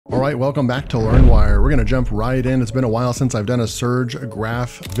right, welcome back to LearWire. We're going to jump right in. It's been a while since I've done a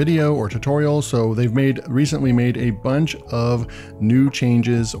SurgeGraph video or tutorial, so they've recently made a bunch of new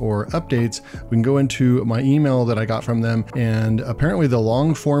changes or updates. We can go into my email that I got from them, and apparently the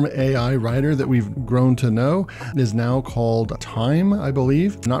Lonform AI writer that we've grown to know is now called Thyme, I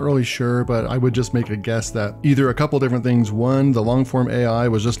believe. Not really sure, but I would just make a guess that either a couple different things. One, the Lonform AI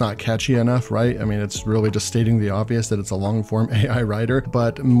was just not catchy enough, right? I mean, it's really just stating the obvious that it's a Lonform AI writer,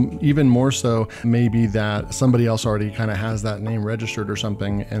 but even more so, maybe that somebody else already kind of has that name registered or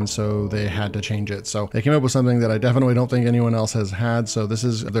something, and so they had to change it. So they came up with something that I definitely don't think anyone else has had. So this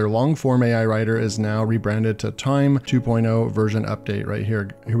is their Lonform AI writer is now rebranded to Thyme 2.0 version update right here.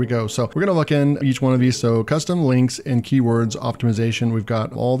 Here we go. So we're going to look in each one of these. So custom links and keywords optimization. We've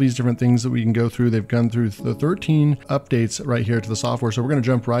got all these different things that we can go through. They've gone through the 13 updates right here to the software. So we're going to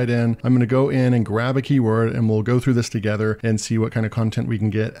jump right in. I'm going to go in and grab a keyword and we'll go through this together and see what kind of content we can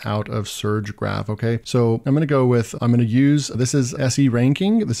get out of SurgeGraph. Okay, so I'm going to use, this is SE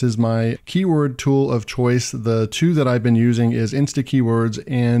ranking. This is my keyword tool of choice. The two that I've been using is Insta Keywords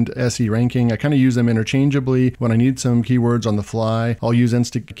and SE ranking. I kind of use them interchangeably. When I need some keywords on the fly, I'll use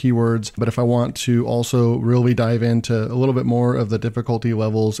Insta Keywords. But if I want to also really dive into a little bit more of the difficulty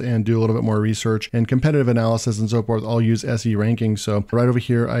levels and do a little bit more research and competitive analysis and so forth, I'll use SE ranking. So right over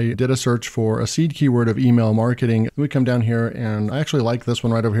here, I did a search for a seed keyword of email marketing. We come down here and I actually like this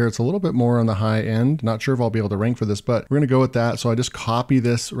one right over here. It's a little bit more on the high end. Not sure if I'll be able to rank for this, but we're going to go with that. So I just copy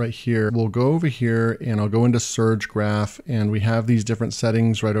this right here. We'll go over here and I'll go into SurgeGraph, and we have these different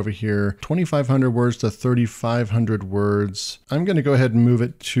settings right over here, 2,500 words to 3,500 words. I'm going to go ahead and move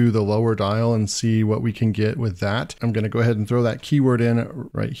it to the lower dial and see what we can get with that. I'm going to go ahead and throw that keyword in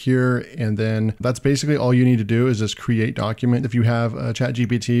right here. And then that's basically all you need to do is just create document. If you have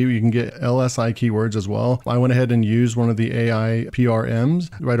ChatGPT, you can get LSI keywords as well. I went ahead and used one of the AI PRMs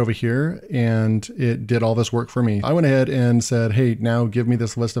right over here, and it did all this work for me. I went ahead and said, hey, now give me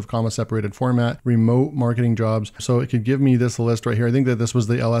this list of comma separated format, remote marketing jobs. So it could give me this list right here. I think that this was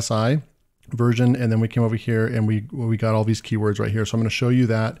the LSI version, and then we came over here and we got all these keywords right here. So I'm going to show you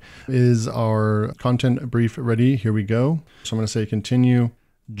that. Is our content brief ready? Here we go. So I'm going to say continue,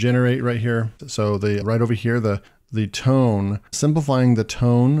 generate right here. So right over here, the tone, simplifying the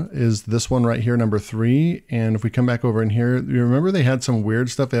tone is this one right here, number 3. And if we come back over in here, you remember they had some weird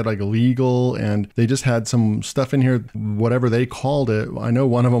stuff. They had like legal, and they just had some stuff in here, whatever they called it. I know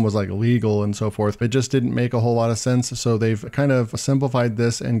one of them was like legal and so forth. It just didn't make a whole lot of sense. So they've kind of simplified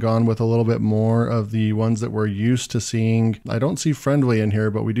this and gone with a little bit more of the ones that we're used to seeing. I don't see friendly in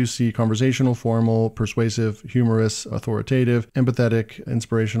here, but we do see conversational, formal, persuasive, humorous, authoritative, empathetic,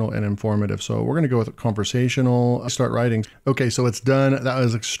 inspirational, and informative. So we're going to go with conversational. Start writing. Okay, so it's done. That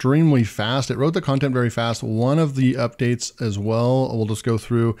was extremely fast. It wrote the content very fast. One of the updates as well, we'll just go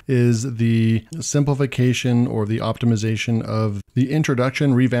through, is the simplification or the optimization of the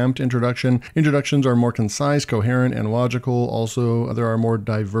introduction, revamped introduction. Introductions are more concise, coherent, and logical. Also, there are more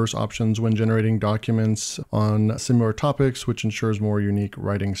diverse options when generating documents on similar topics, which ensures more unique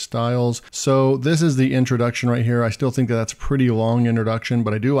writing styles. So this is the introduction right here. I still think that that's a pretty long introduction,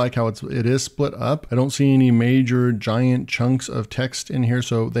 but I do like how it is split up. I don't see any major giant chunks of text in here.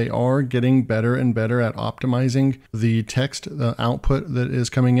 So they are getting better and better at optimizing the text output that is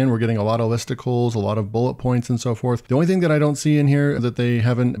coming in. We're getting a lot of listicles, a lot of bullet points and so forth. The only thing that I don't see in here that they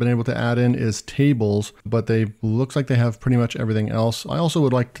haven't been able to add in is tables, but looks like they have pretty much everything else. I also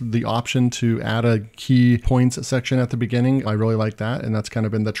would like the option to add a key points section at the beginning. I really like that. And that's kind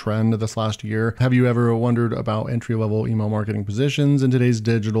of been the trend of this last year. Have you ever wondered about entry-level email marketing positions? In today's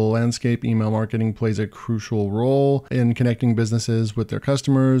digital landscape, email marketing plays a crucial role in connecting businesses with their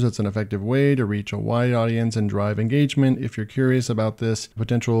customers. It's an effective way to reach a wide audience and drive engagement. If you're curious about this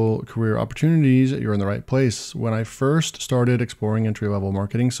potential career opportunities, you're in the right place. When I first started exploring entry-level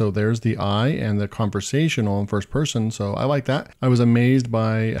marketing, so there's the I and the conversational in first person. So I like that. I was amazed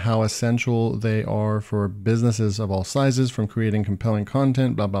by how essential they are for businesses of all sizes, from creating compelling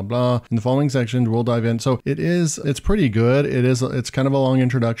content, blah, blah, blah. In the following sections, we'll dive in. So it's pretty good. It's kind of a long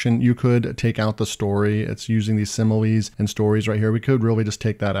introduction. You could take out the story. It's using these similes and stories right here. We could really just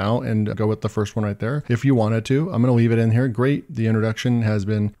take that out and go with the first one right there if you wanted to. I'm going to leave it in here. Great. The introduction has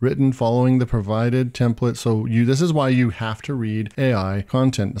been written following the provided template. So this is why you have to read AI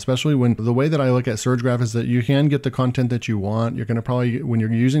content, especially when the way that I look at SurgeGraph is that you can get the content that you want. You're going to probably, when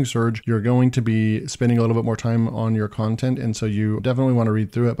you're using Surge, you're going to be spending a little bit more time on your content. And so you definitely want to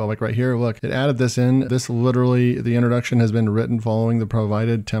read through it. But like right here, look, it added this in. This literally, the introduction has been written following the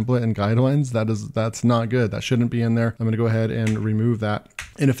provided template and guidelines. That's not good. That shouldn't be in there. I'm going to go ahead and remove that.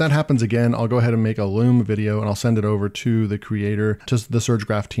 And if that happens again, I'll go ahead and make a Loom video and I'll send it over to the creator, to the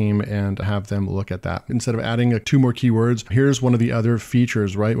SurgeGraph team, and have them look at that. Instead of adding 2 more keywords, here's one of the other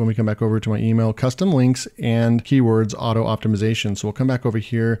features, right? When we come back over to my email, custom links and keywords auto optimization. So we'll come back over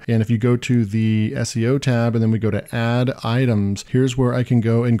here. And if you go to the SEO tab and then we go to add items, here's where I can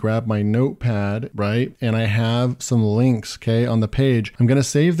go and grab my notepad, right? And I have some links, okay, on the page. I'm going to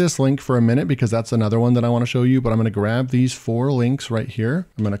save this link for a minute because that's another one that I want to show you, but I'm going to grab these 4 links right here.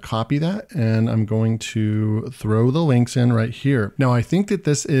 I'm going to copy that and I'm going to throw the links in right here. Now, I think that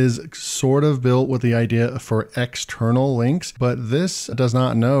this is sort of built with the idea for external links, but this does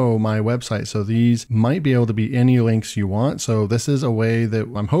not know my website. So these might be able to be any links you want. So this is a way that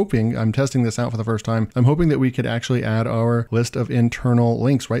I'm testing this out for the first time. I'm hoping that we could actually add our list of internal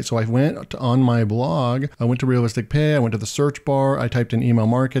links, right? So I went on my blog, I went to Realistic Pay, I went to the search bar, I typed in email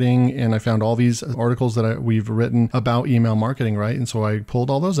marketing, and I found all these articles that we've written about email marketing, right? And so I pulled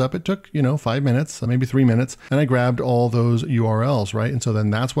all those up. It took, 5 minutes, maybe 3 minutes, and I grabbed all those URLs, right? And so then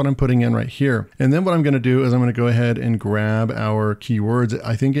that's what I'm putting in right here. And then what I'm going to do is I'm going to go ahead and grab our keywords.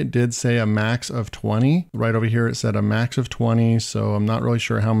 I think it did say a max of 20. Right over here, it said a max of 20. So I'm not really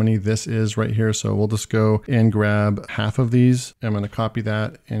sure how many this is right here. So we'll just go and grab half of these. I'm going to copy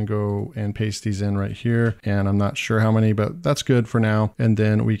that and go and paste these in right here. And I'm not sure how many, but that's good for now. And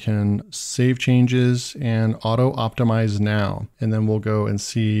then we can save changes and auto optimize now. And then we'll go and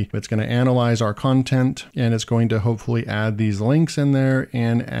see, it's going to analyze our content and it's going to hopefully add these links in there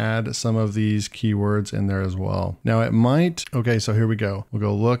and add some of these keywords in there as well. Now it might, okay, so here we go. We'll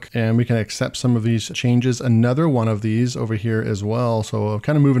go look and we can accept some of these changes. Another one of these over here as well. So I'm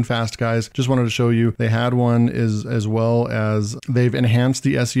kind of moving fast, guys. Just wanted to show you they had one as well as they've enhanced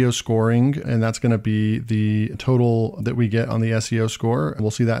the SEO scoring, and that's going to be the total that we get on the SEO score.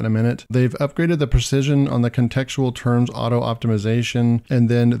 We'll see that in a minute. They've upgraded the precision on the contextual terms auto optimization, and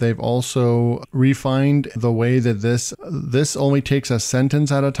then they've also refined the way that this only takes a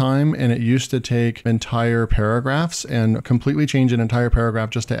sentence at a time, and it used to take entire paragraphs, and completely change an entire paragraph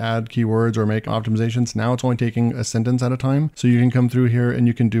just to add keywords or make optimizations. Now it's only taking a sentence at a time. So you can come through here and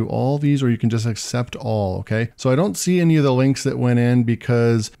you can do all these, or you can just accept all, okay? So I don't see any of the links that went in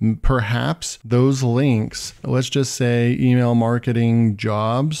because perhaps those links, let's just say email marketing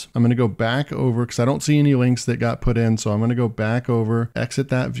jobs. I'm going to go back over because I don't see any links that got put in. So I'm going to go back over, exit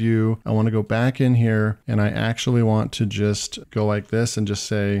that view. I want to go back in here and I actually want to just go like this and just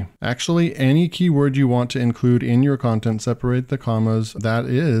say, actually, any keyword you want to include in your content, separate the commas. That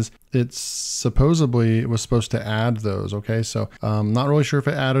is, it's supposedly it was supposed to add those. Okay, so I'm not really sure if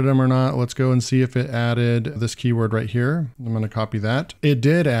it added them or not. Let's go and see if it added this keyword right here. I'm going to copy that. It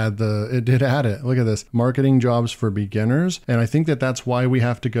did add it. Look at this, marketing jobs for beginners. And I think that that's why we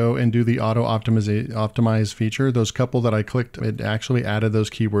have to go and do the auto optimize feature. Those couple that I clicked, it actually added those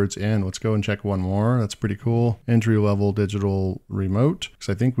keywords in. Let's go and check one more. That's pretty cool. Entry level digital remote. Because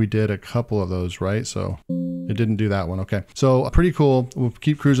I think we did a couple of those, right? So it didn't do that one. Okay, so pretty cool. We'll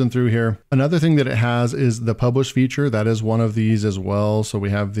keep cruising through here. Another thing that it has is the publish feature. That is one of these as well. So we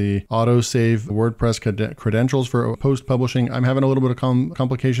have the auto save WordPress credentials for post publishing. I'm having a little bit of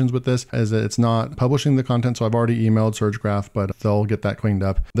complications with this as it's not publishing the content. So I've already emailed SurgeGraph, but they'll get that cleaned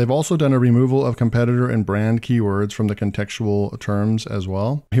up. They've also done a removal of competitor and brand keywords from the contextual terms as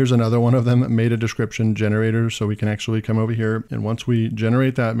well. Here's another one of them, meta description generator. So we can actually come over here, and once we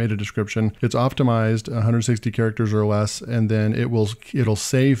generate that meta description, it's optimized 160 characters or less, and then it'll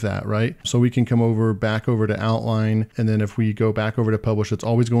save that, right? So we can come back over to outline, and then if we go back over to publish, it's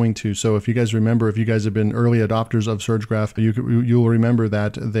always going to. So if you guys remember, if you guys have been early adopters of SurgeGraph, you'll remember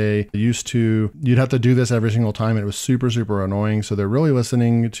that they used to, you'd have to do this every single time. It was super, super annoying. So they're really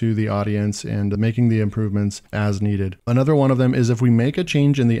listening to the audience and making the improvements as needed. Another one of them is if we make a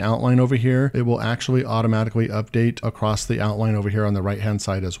change in the outline over here, it will actually automatically update across the outline over here on the right-hand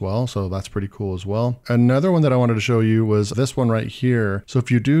side as well. So that's pretty cool as well. Another one that I wanted to show you was this one right here. So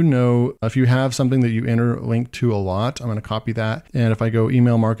if you do know, if you have something that you interlink to a lot, I'm going to copy that. And if I go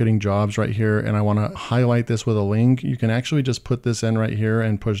email marketing jobs right here and I want to highlight this with a link, you can actually just put this in right here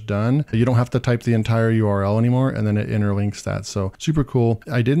and push done. You don't have to type the entire URL anymore, and then it interlinks that. So super cool.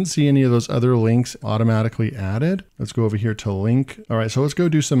 I didn't see any of those other links automatically added. Let's go over here to link. All right, so let's go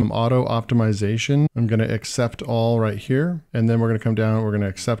do some auto optimization. I'm going to accept all right here. And then we're going to come down, we're going to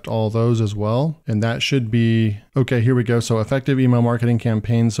accept all those as well. And that should should be, okay, here we go. So effective email marketing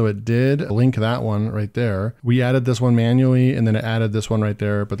campaign. So it did link that one right there. We added this one manually and then it added this one right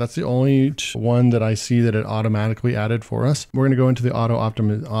there, but that's the only one that I see that it automatically added for us. We're going to go into the auto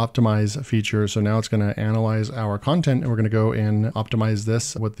optimize feature. So now it's going to analyze our content and we're going to go and optimize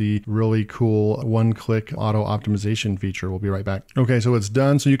this with the really cool one-click auto optimization feature. We'll be right back. Okay, so it's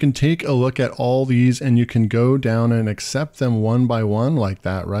done. So you can take a look at all these and you can go down and accept them one by one like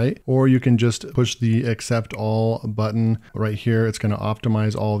that, right? Or you can just push the accept all button right here. It's going to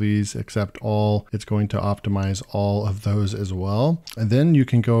optimize all these, accept all. It's going to optimize all of those as well. And then you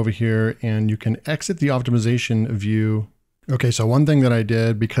can go over here and you can exit the optimization view. Okay, so one thing that I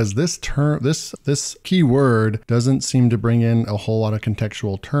did, because this term, this keyword doesn't seem to bring in a whole lot of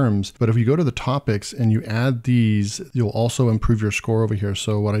contextual terms, but if you go to the topics and you add these, you'll also improve your score over here.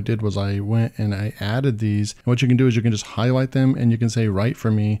 So what I did was I went and I added these. And what you can do is you can just highlight them and you can say write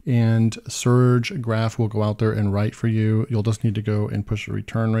for me, and SurgeGraph will go out there and write for you. You'll just need to go and push a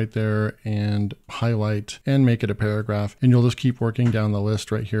return right there and highlight and make it a paragraph. And you'll just keep working down the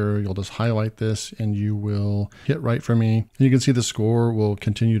list right here. You'll just highlight this and you will hit write for me. You can see the score will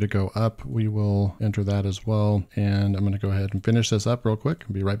continue to go up. We will enter that as well. And I'm going to go ahead and finish this up real quick.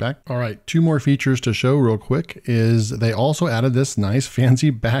 I'll be right back. All right, two more features to show real quick is they also added this nice fancy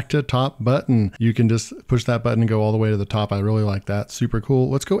back to top button. You can just push that button and go all the way to the top. I really like that. Super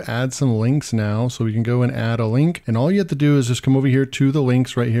cool. Let's go add some links now. So we can go and add a link. And all you have to do is just come over here to the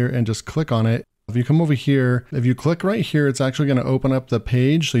links right here and just click on it. If you come over here, if you click right here, it's actually going to open up the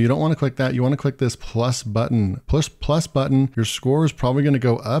page. So you don't want to click that. You want to click this plus button. Plus button. Your score is probably going to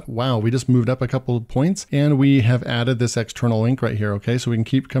go up. Wow, we just moved up a couple of points and we have added this external link right here. Okay, so we can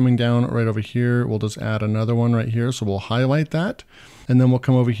keep coming down right over here. We'll just add another one right here. So we'll highlight that. And then we'll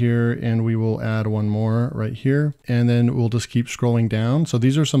come over here and we will add one more right here. And then we'll just keep scrolling down. So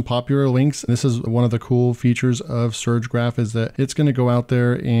these are some popular links. This is one of the cool features of SurgeGraph is that it's going to go out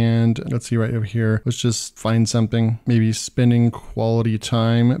there and let's see right over here. Let's just find something, maybe spending quality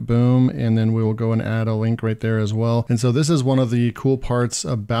time, boom. And then we will go and add a link right there as well. And so this is one of the cool parts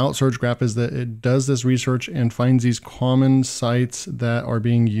about SurgeGraph is that it does this research and finds these common sites that are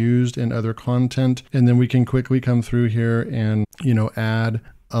being used in other content. And then we can quickly come through here and, you know, add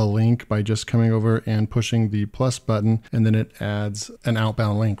a link by just coming over and pushing the plus button, and then it adds an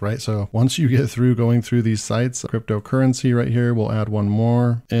outbound link, right? So once you get through going through these sites, cryptocurrency right here, we'll add one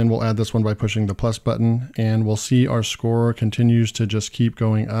more and we'll add this one by pushing the plus button, and we'll see our score continues to just keep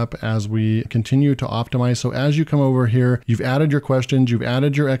going up as we continue to optimize. So as you come over here, you've added your questions, you've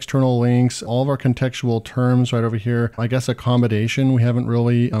added your external links, all of our contextual terms right over here. I guess accommodation, we haven't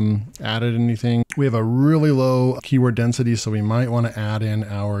really added anything. We have a really low keyword density, so we might want to add in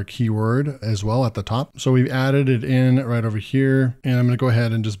our keyword as well at the top. So we've added it in right over here, and I'm going to go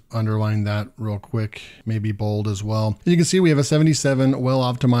ahead and just underline that real quick, maybe bold as well. You can see we have a 77 well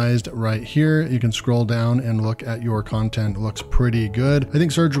optimized right here. You can scroll down and look at your content. It looks pretty good. I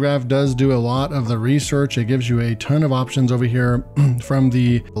think SurgeGraph does do a lot of the research. It gives you a ton of options over here from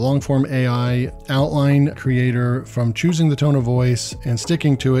the Lonform AI outline creator, from choosing the tone of voice and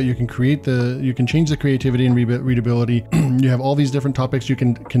sticking to it. You can change the creativity and readability. You have all these different topics you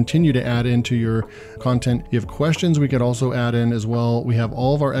can continue to add into your content. You have questions we could also add in as well. We have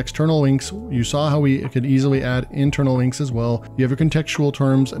all of our external links. You saw how we could easily add internal links as well. You have your contextual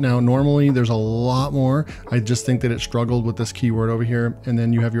terms. Now, normally there's a lot more. I just think that it struggled with this keyword over here. And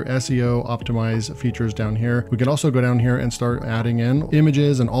then you have your SEO optimize features down here. We could also go down here and start adding in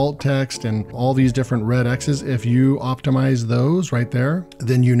images and alt text and all these different red X's. If you optimize those right there,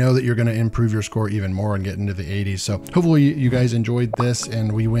 then you know that you're going to improve your score even more and get into the 80s. So hopefully you guys enjoyed this,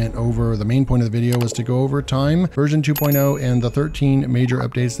 and we went over, the main point of the video was to go over Thyme version 2.0 and the 13 major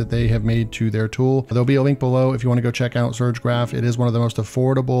updates that they have made to their tool. There'll be a link below if you want to go check out SurgeGraph. It is one of the most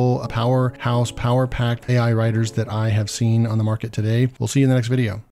affordable, powerhouse, power-packed AI writers that I have seen on the market today. We'll see you in the next video.